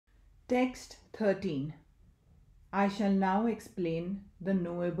Text 13. I shall now explain the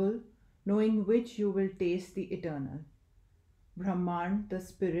knowable, knowing which you will taste the eternal. Brahman, the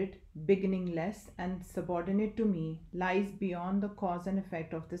spirit, beginningless and subordinate to me, lies beyond the cause and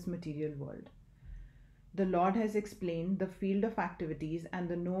effect of this material world. The Lord has explained the field of activities and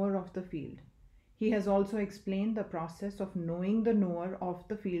the knower of the field. He has also explained the process of knowing the knower of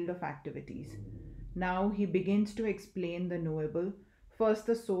the field of activities. Now he begins to explain the knowable, first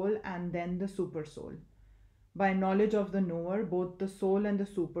the soul and then the supersoul. By knowledge of the knower, both the soul and the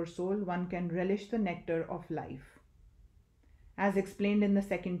supersoul, one can relish the nectar of life. As explained in the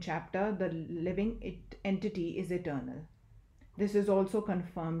second chapter, the living entity is eternal. This is also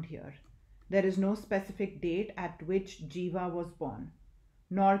confirmed here. There is no specific date at which Jiva was born,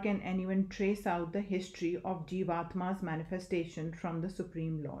 nor can anyone trace out the history of Jivatma's manifestation from the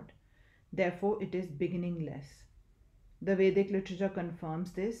Supreme Lord. Therefore, it is beginningless. The Vedic literature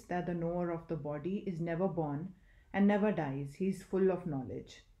confirms this, that the knower of the body is never born and never dies. He is full of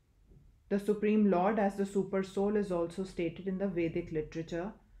knowledge. The Supreme Lord as the Super Soul is also stated in the Vedic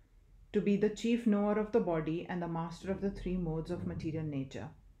literature to be the chief knower of the body and the master of the three modes of material nature.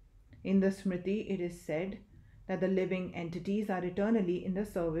 In the Smriti, it is said that the living entities are eternally in the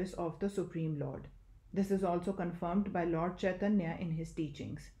service of the Supreme Lord. This is also confirmed by Lord Chaitanya in his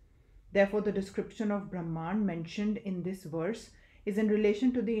teachings. Therefore, the description of Brahman mentioned in this verse is in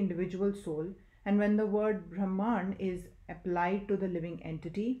relation to the individual soul, and when the word Brahman is applied to the living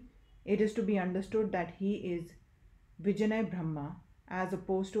entity, it is to be understood that he is Vijnana Brahma as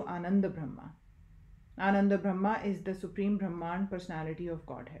opposed to Ananda Brahma. Ananda Brahma is the Supreme Brahman personality of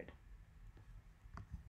Godhead.